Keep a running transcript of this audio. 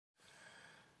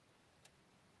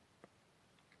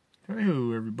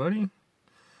Hello everybody,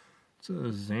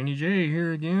 it's Zany J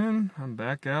here again. I'm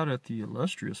back out at the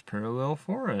illustrious Parallel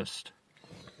Forest.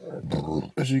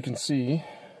 As you can see,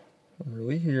 I'm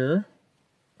really here.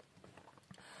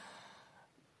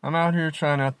 I'm out here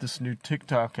trying out this new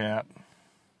TikTok app.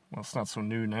 Well, it's not so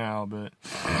new now, but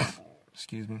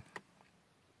excuse me.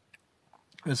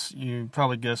 You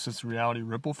probably guessed it's Reality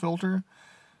Ripple Filter,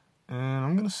 and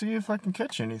I'm gonna see if I can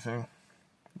catch anything.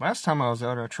 Last time I was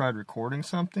out, I tried recording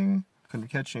something. Couldn't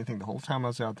catch anything the whole time I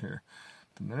was out there.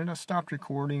 The minute I stopped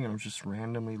recording, I was just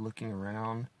randomly looking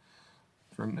around.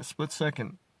 For a split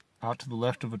second, out to the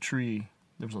left of a tree,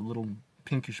 there was a little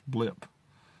pinkish blip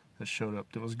that showed up.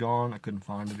 It was gone. I couldn't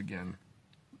find it again.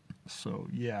 So,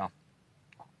 yeah.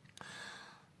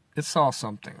 It saw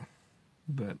something.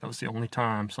 But that was the only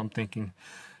time, so I'm thinking,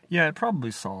 yeah, it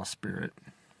probably saw a spirit.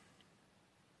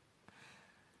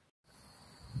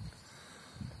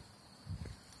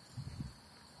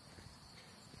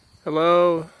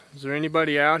 Hello, is there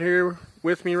anybody out here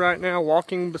with me right now,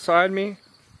 walking beside me? I'm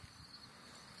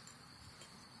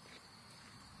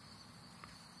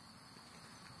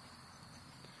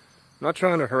not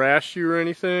trying to harass you or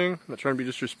anything. I'm not trying to be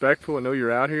disrespectful. I know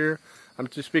you're out here. I'm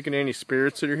just speaking to any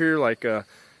spirits that are here, like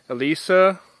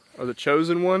Elisa or the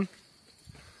Chosen One.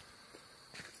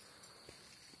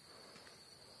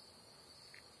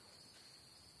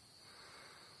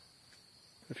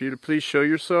 If you'd please show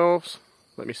yourselves.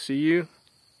 Let me see you.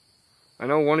 I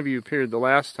know one of you appeared the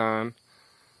last time.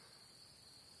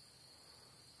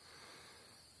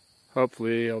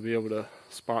 Hopefully I'll be able to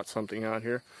spot something out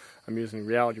here. I'm using the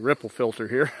Reality Ripple Filter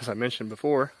here, as I mentioned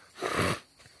before.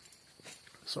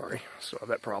 Sorry, I still have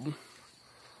that problem.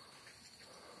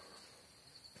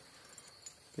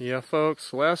 But yeah, folks,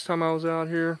 the last time I was out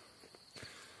here,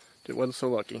 it wasn't so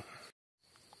lucky.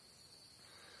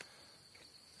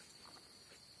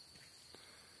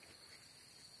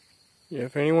 Yeah,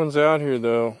 if anyone's out here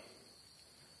though,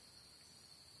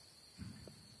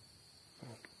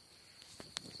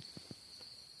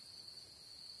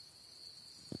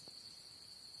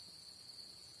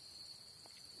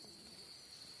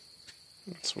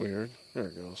 that's weird. There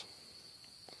it goes.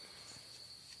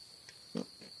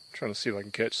 Trying to see if I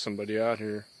can catch somebody out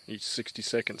here each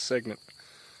 60-second segment.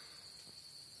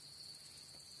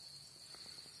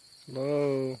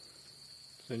 Hello?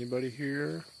 Is anybody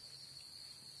here?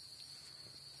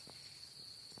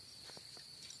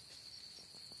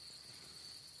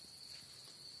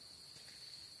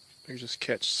 I can just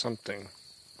catch something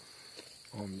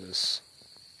on this.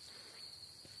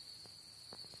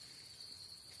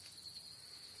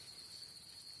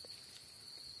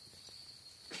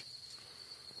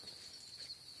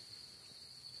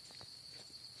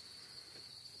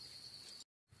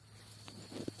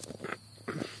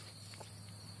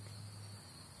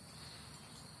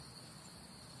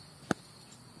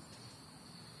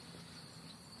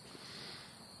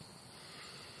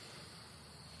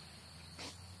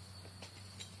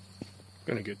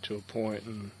 I'm gonna get to a point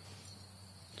and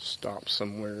stop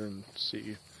somewhere and see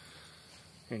if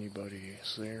anybody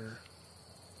is there.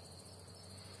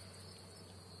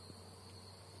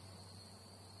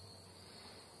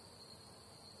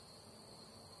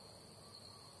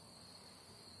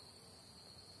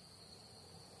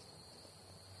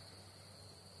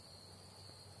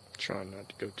 Trying not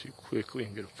to go too quickly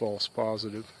and get a false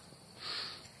positive.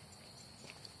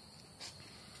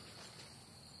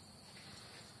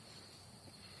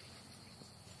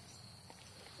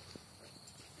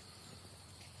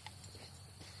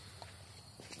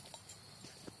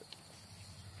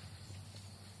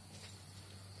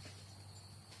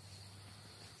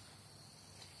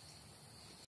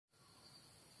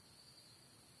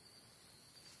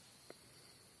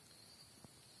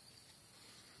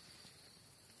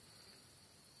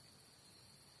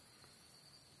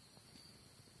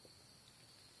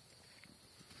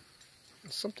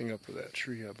 Something up with that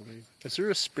tree, I believe. Is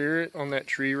there a spirit on that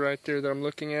tree right there that I'm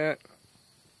looking at?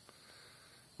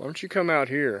 Why don't you come out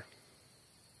here?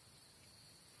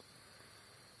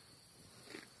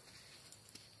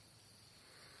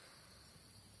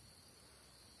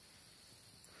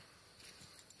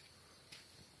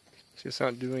 See, it's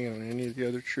not doing it on any of the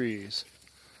other trees.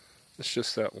 It's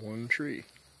just that one tree.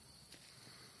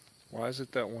 Why is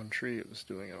it that one tree it was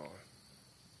doing it on?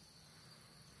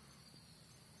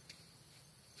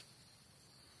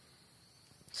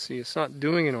 See, it's not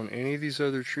doing it on any of these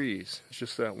other trees. It's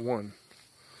just that one.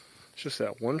 It's just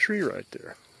that one tree right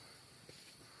there.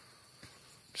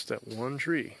 Just that one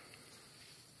tree.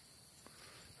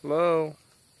 Hello?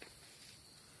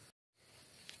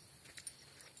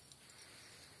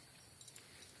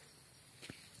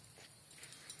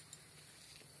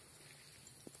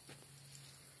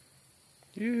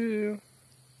 Yeah.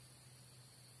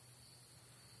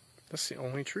 That's the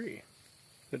only tree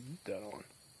that did that on.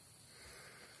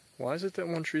 Why is it that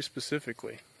one tree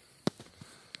specifically?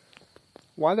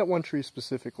 Why that one tree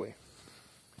specifically?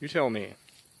 You tell me.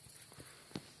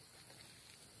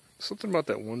 Something about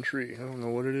that one tree. I don't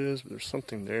know what it is, but there's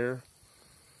something there.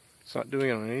 It's not doing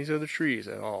it on any of these other trees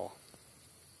at all.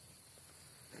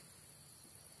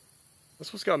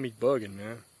 That's what's got me bugging,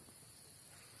 man.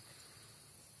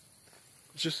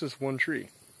 It's just this one tree.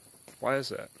 Why is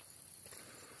that?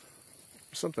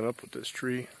 There's something up with this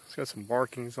tree. It's got some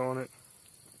markings on it.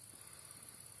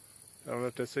 I don't know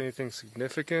if that's anything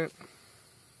significant.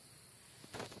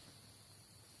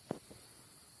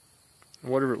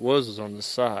 Whatever it was on this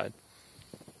side.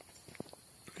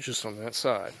 It's just on that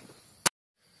side.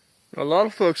 A lot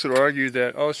of folks would argue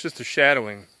that, oh, it's just a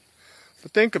shadowing.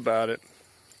 But think about it.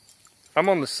 I'm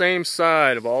on the same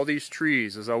side of all these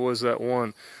trees as I was that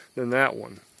one, then that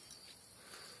one.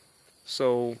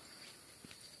 So,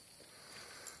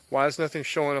 why is nothing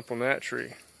showing up on that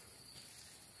tree?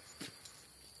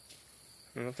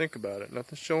 You know, think about it.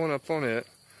 Nothing's showing up on it.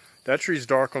 That tree's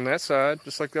dark on that side,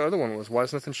 just like the other one was. Why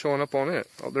is nothing showing up on it?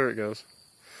 Oh, there it goes.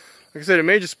 Like I said, it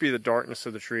may just be the darkness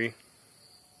of the tree.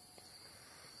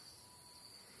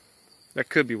 That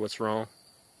could be what's wrong.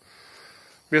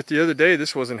 But the other day,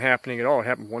 this wasn't happening at all. It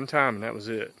happened one time, and that was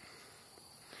it.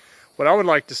 What I would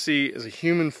like to see is a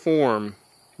human form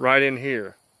right in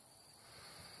here.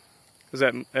 Is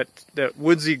that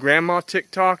Woodsy Grandma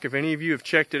TikTok? If any of you have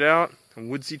checked it out on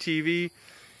Woodsy TV,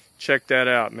 check that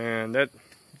out, man.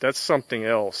 That's something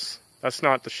else. That's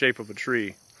not the shape of a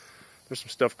tree. There's some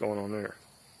stuff going on there.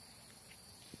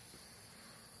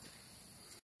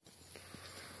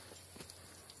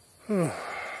 I'm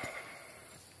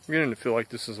beginning to feel like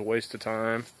this is a waste of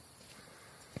time.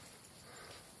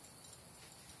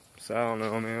 So I don't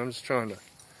know, man. I'm just trying to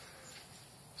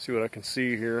see what I can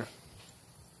see here.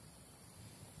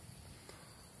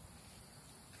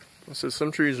 I said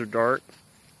some trees are dark,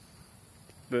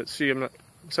 but see, I'm not.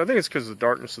 So I think it's because the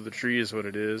darkness of the tree is what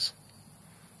it is.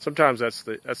 Sometimes that's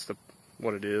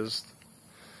what it is.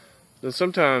 Then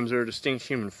sometimes there are distinct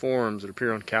human forms that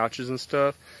appear on couches and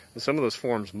stuff, and some of those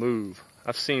forms move.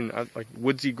 I've seen like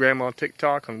Woodsy Grandma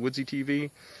TikTok on Woodsy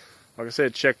TV. Like I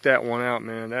said, check that one out,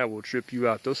 man. That will trip you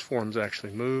out. Those forms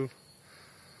actually move.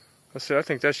 I said, I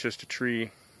think that's just a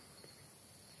tree.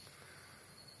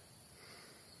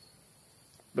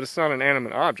 But it's not an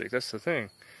animate object. That's the thing.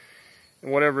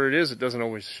 And whatever it is, it doesn't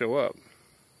always show up.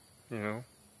 You know? I'm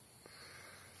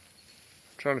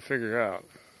trying to figure out.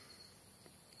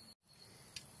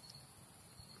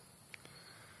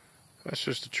 That's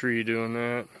just a tree doing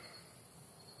that.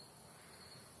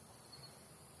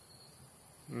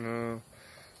 No.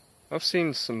 I've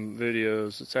seen some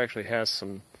videos. It actually has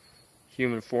some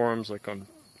human forms, like on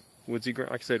Woodsy,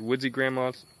 like I said, Woodsy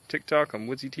Grandma TikTok on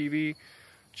Woodsy TV.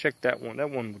 Check that one.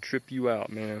 That one will trip you out,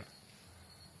 man.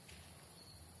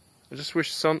 I just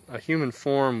wish a human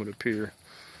form would appear.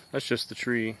 That's just the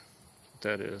tree. What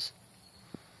that is.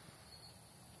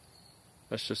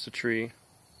 That's just a tree.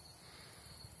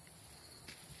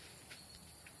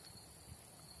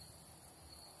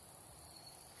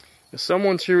 If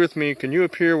someone's here with me, can you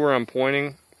appear where I'm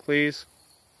pointing, please?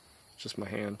 It's just my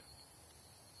hand.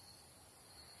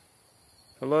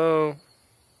 Hello?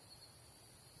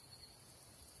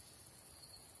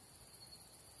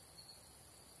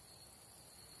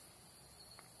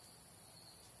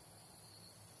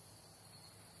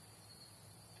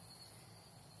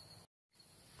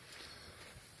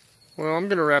 Well, I'm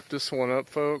going to wrap this one up,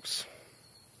 folks.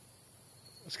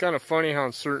 It's kind of funny how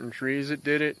in certain trees it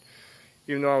did it.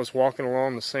 Even though I was walking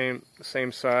along the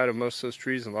same side of most of those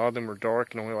trees, and a lot of them were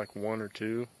dark and only like one or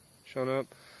two showing up.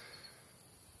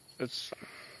 It's,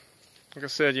 like I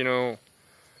said, you know,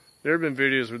 there have been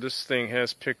videos where this thing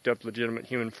has picked up legitimate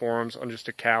human forms on just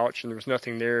a couch, and there was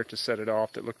nothing there to set it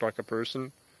off that looked like a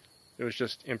person. It was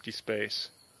just empty space.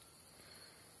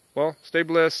 Well, stay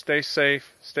blessed, stay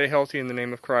safe, stay healthy in the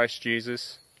name of Christ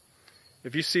Jesus.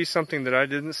 If you see something that I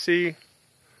didn't see, be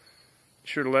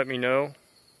sure to let me know.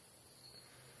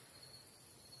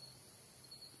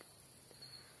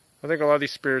 I think a lot of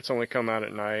these spirits only come out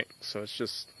at night, so it's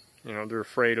just, you know, they're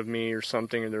afraid of me or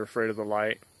something, or they're afraid of the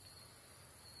light.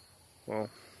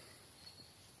 Well,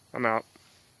 I'm out.